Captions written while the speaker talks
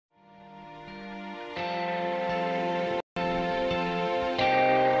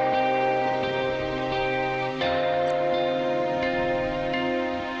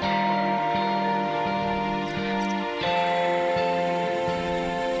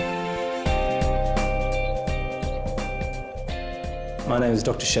My name is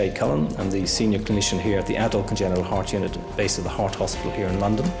Dr. Shay Cullen. I'm the senior clinician here at the Adult Congenital Heart Unit based at the Heart Hospital here in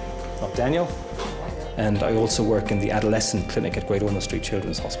London. I'm Daniel, and I also work in the adolescent clinic at Great Ormond Street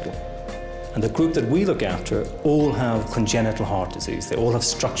Children's Hospital. And the group that we look after all have congenital heart disease. They all have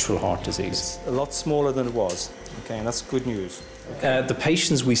structural heart disease. It's a lot smaller than it was, okay, and that's good news. The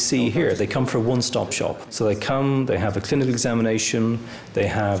patients we see here, they come for a one-stop shop. So they come, they have a clinical examination, they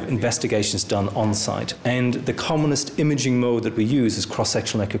have investigations done on-site. And the commonest imaging mode that we use is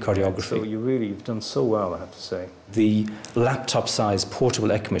cross-sectional echocardiography. So you've done so well, I have to say. The laptop-sized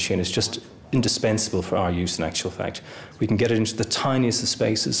portable echo machine is just indispensable for our use in actual fact. We can get it into the tiniest of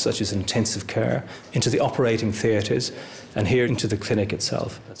spaces, such as intensive care, into the operating theatres, and here into the clinic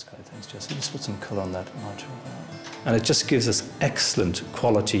itself. That's great, thanks, Jesse. Just put some colour on that module. And it just gives us excellent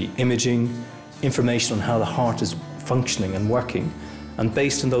quality imaging, information on how the heart is functioning and working. And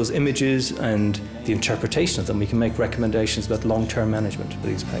based on those images and the interpretation of them, we can make recommendations about long-term management for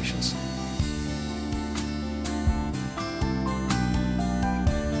these patients.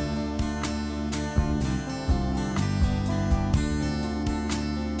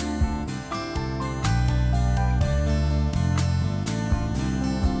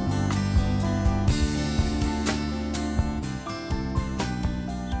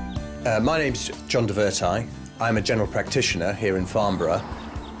 My name's John de Vertij. I'm a general practitioner here in Farnborough,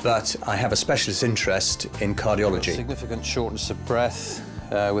 but I have a specialist interest in cardiology. Significant shortness of breath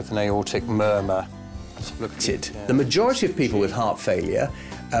with an aortic murmur. The majority of people with heart failure,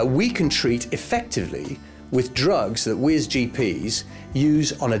 we can treat effectively with drugs that we as GPs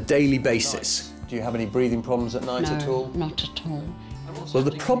use on a daily basis. Do you have any breathing problems at night at all? No, not at all. Well,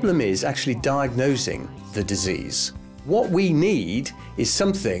 the problem is actually diagnosing the disease. What we need is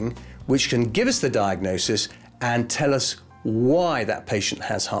something which can give us the diagnosis and tell us why that patient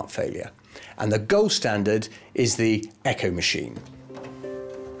has heart failure. And the gold standard is the echo machine.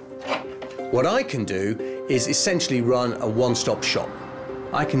 What I can do is essentially run a one-stop shop.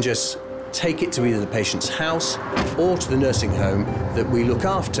 I can just take it to either the patient's house or to the nursing home that we look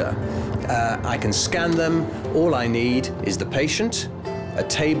after. I can scan them. All I need is the patient, a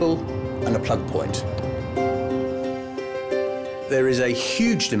table, and a plug point. There is a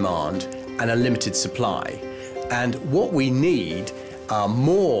huge demand and a limited supply. And what we need are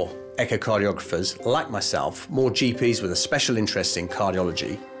more echocardiographers like myself, more GPs with a special interest in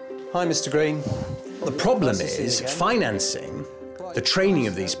cardiology. Hi, Mr. Green. The problem is financing the training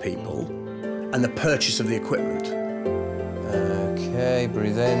of these people and the purchase of the equipment. Okay,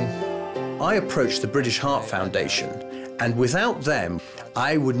 breathe in. I approached the British Heart Foundation, and without them,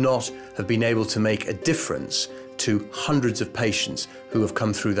 I would not have been able to make a difference to hundreds of patients who have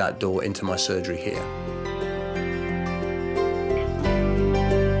come through that door into my surgery here.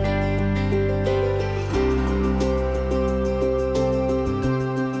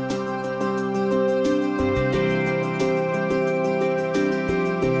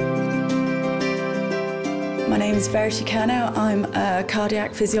 My name is Verity Curnow. I'm a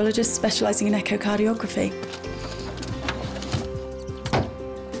cardiac physiologist specialising in echocardiography.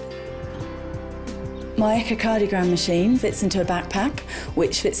 My echocardiogram machine fits into a backpack,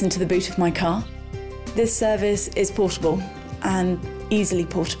 which fits into the boot of my car. This service is portable and easily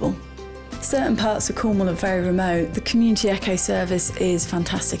portable. Certain parts of Cornwall are very remote. The community echo service is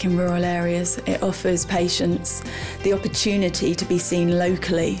fantastic in rural areas. It offers patients the opportunity to be seen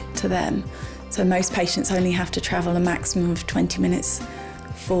locally to them. So most patients only have to travel a maximum of 20 minutes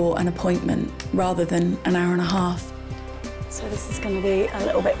for an appointment rather than an hour and a half. So this is going to be a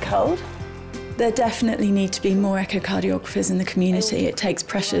little bit cold. There definitely need to be more echocardiographers in the community. It takes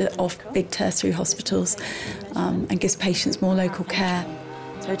pressure off big tertiary hospitals and gives patients more local care.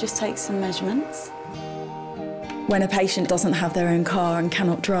 So just take some measurements. When a patient doesn't have their own car and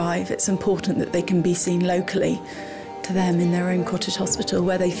cannot drive, it's important that they can be seen locally to them in their own cottage hospital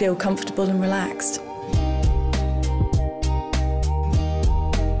where they feel comfortable and relaxed.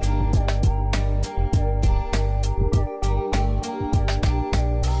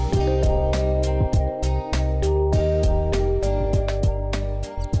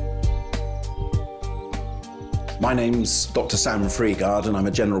 My name's Dr. Sam Freegard and I'm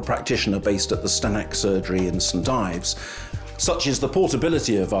a general practitioner based at the Stanack Surgery in St Ives. Such is the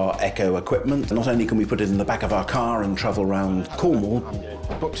portability of our echo equipment. Not only can we put it in the back of our car and travel around Cornwall,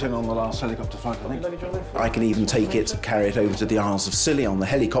 booked in on the last helicopter flight, I think. I can even take it, carry it over to the Isles of Scilly on the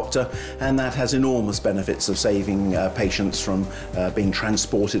helicopter, and that has enormous benefits of saving patients from being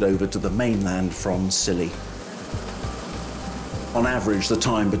transported over to the mainland from Scilly. On average, the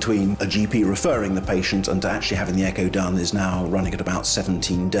time between a GP referring the patient and actually having the echo done is now running at about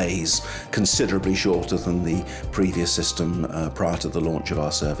 17 days, considerably shorter than the previous system prior to the launch of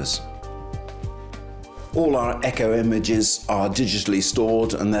our service. All our echo images are digitally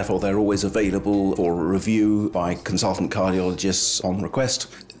stored and therefore they're always available for review by consultant cardiologists on request.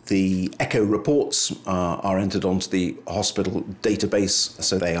 The echo reports are entered onto the hospital database,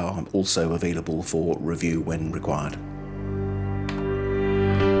 so they are also available for review when required.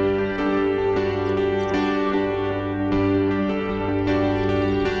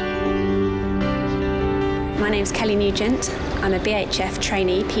 My name's Kelly Nugent. I'm a BHF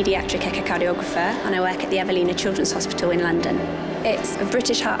trainee paediatric echocardiographer and I work at the Evelina Children's Hospital in London. It's a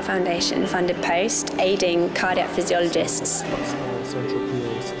British Heart Foundation funded post aiding cardiac physiologists.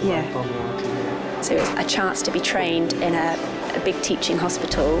 So it's a chance to be trained in a big teaching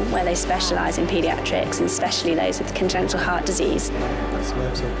hospital where they specialise in paediatrics and especially those with congenital heart disease.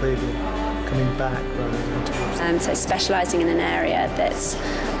 Coming back rather than so specialising in an area that's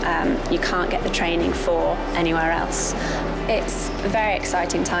you can't get the training for anywhere else. It's a very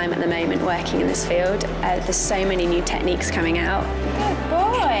exciting time at the moment working in this field. There's so many new techniques coming out. Good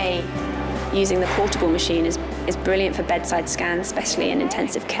boy! Using the portable machine is brilliant for bedside scans, especially in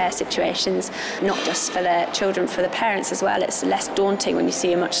intensive care situations, not just for the children, for the parents as well. It's less daunting when you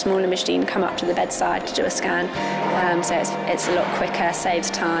see a much smaller machine come up to the bedside to do a scan. So it's a lot quicker, saves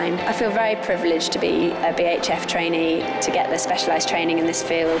time. I feel very privileged to be a BHF trainee, to get the specialised training in this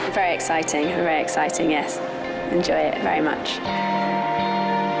field. Very exciting, yes. Enjoy it very much.